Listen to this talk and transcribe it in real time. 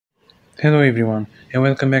Hello everyone, and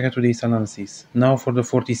welcome back to today's analysis. Now for the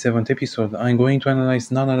 47th episode, I'm going to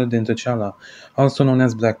analyze none other than T'Challa, also known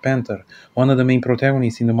as Black Panther, one of the main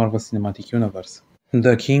protagonists in the Marvel Cinematic Universe.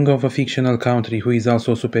 The king of a fictional country who is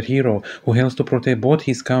also a superhero who helps to protect both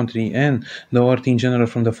his country and the earth in general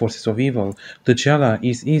from the forces of evil, T'Challa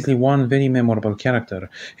is easily one very memorable character,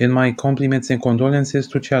 and my compliments and condolences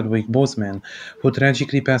to Chadwick Boseman, who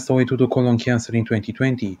tragically passed away to the colon cancer in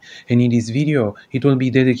 2020, and in this video it will be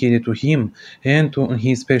dedicated to him and to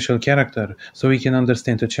his special character, so we can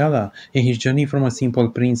understand T'Challa and his journey from a simple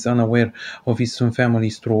prince unaware of his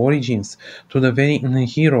family's true origins to the very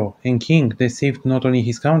hero and king that saved not only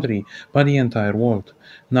his country, but the entire world.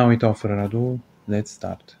 Now without further ado, let's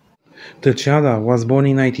start. T'Challa was born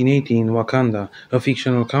in 1980 in Wakanda, a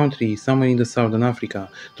fictional country somewhere in the southern Africa,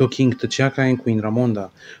 to King T'Chaka and Queen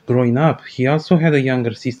Ramonda. Growing up, he also had a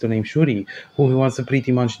younger sister named Shuri, who was a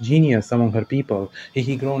pretty much genius among her people, and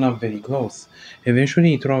he grown up very close.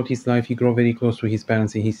 Eventually, throughout his life, he grew very close to his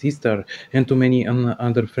parents and his sister, and to many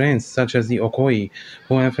other friends, such as the Okoi,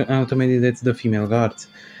 who ultimately led the female guards.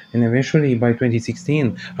 And eventually, by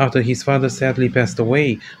 2016, after his father sadly passed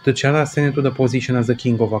away, T'Challa ascended to the position as the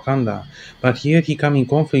king of Wakanda. But here he came in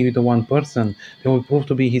conflict with the one person that would prove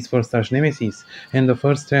to be his first arch nemesis and the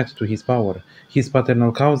first threat to his power, his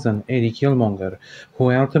paternal cousin, Eric Killmonger,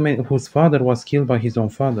 whose father was killed by his own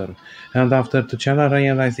father. And after T'Challa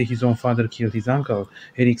realized that his own father killed his uncle,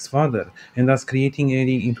 Eric's father, and thus creating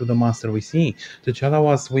Eric into the monster we see, T'Challa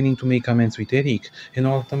was willing to make amends with Eric and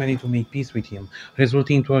ultimately to make peace with him,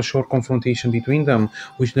 resulting into a short confrontation between them,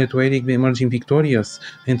 which led to Eric emerging victorious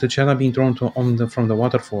and T'Challa being thrown from the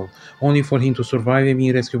waterfall, only for him to survive and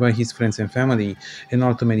be rescued by his friends and family, and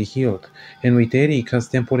ultimately healed. And with Eric as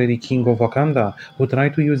temporary king of Wakanda, who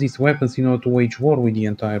tried to use his weapons in order to wage war with the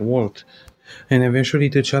entire world. And eventually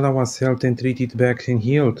T'Challa was helped and treated back and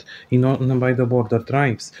healed by the border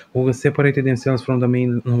tribes, who separated themselves from the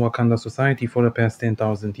main Wakanda society for the past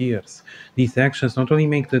 10,000 years. These actions not only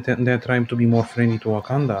make that tribe to be more friendly to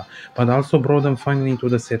Wakanda, but also brought them finally into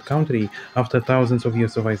the said country after thousands of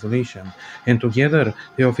years of isolation. And together,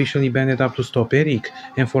 they officially banded up to stop Eric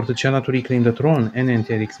and for T'Challa to reclaim the throne and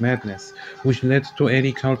end Eric's madness, which led to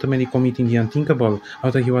Eric ultimately committing the unthinkable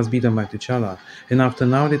after he was beaten by T'Challa. And after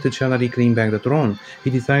now that T'Challa reclaimed back the throne, he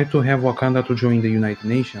decided to have Wakanda to join the United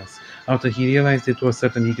Nations, after he realized that to a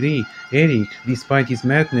certain degree, Eric, despite his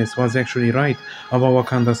madness, was actually right about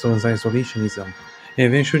Wakanda's isolationism.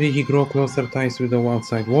 Eventually, he grew closer ties with the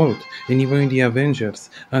outside world, and even with the Avengers,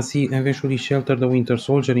 as he eventually sheltered the Winter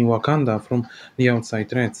Soldier in Wakanda from the outside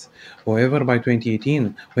threats. However, by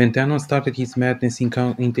 2018, when Thanos started his madness in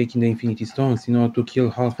taking the Infinity Stones in order to kill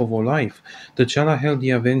half of all life, T'Challa helped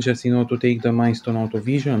the Avengers in order to take the Mind Stone out of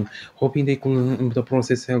Vision, hoping they could in the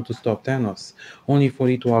process help to stop Thanos, only for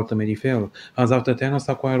it to ultimately fail, as after Thanos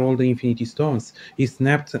acquired all the Infinity Stones, he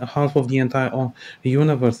snapped half of the entire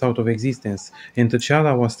universe out of existence, and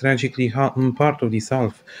T'Challa was tragically part of this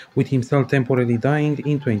half, with himself temporarily dying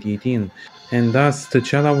in 2018. And thus,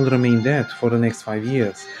 T'Challa will remain dead for the next 5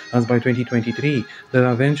 years, as by 2023, the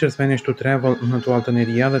Avengers managed to travel to alternate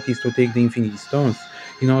realities to take the Infinity Stones,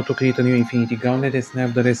 in order to create a new Infinity Gauntlet and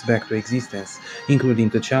snap the rest back to existence,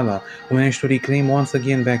 including T'Challa, who managed to reclaim once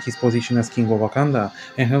again back his position as King of Wakanda,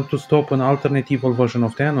 and helped to stop an alternate evil version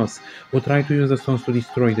of Thanos, who tried to use the stones to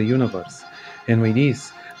destroy the universe. And with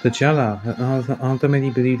this, T'Challa ultimately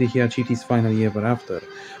believed that he achieved his finally ever after.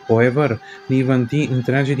 However, the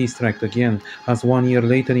tragedy struck again, as 1 year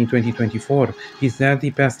later in 2024, his daddy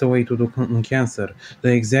passed away to the cancer,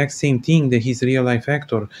 the exact same thing that his real-life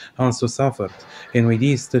actor also suffered. And with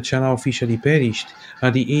this, T'Challa officially perished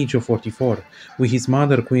at the age of 44, with his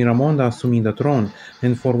mother Queen Ramonda assuming the throne,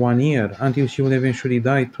 and for 1 year, until she would eventually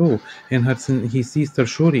die too, and his sister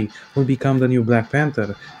Shuri would become the new Black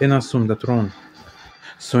Panther and assume the throne.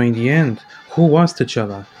 So in the end, who was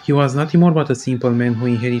T'Challa? He was nothing more but a simple man who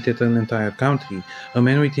inherited an entire country, a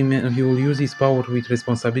man who will use his power with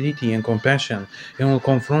responsibility and compassion, and will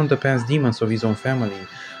confront the past demons of his own family.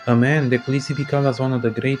 A man that could easily be called as one of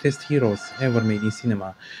the greatest heroes ever made in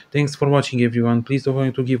cinema. Thanks for watching everyone, please don't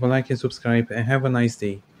forget to give a like and subscribe, and have a nice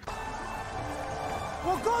day.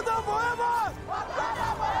 Wakanda Forever!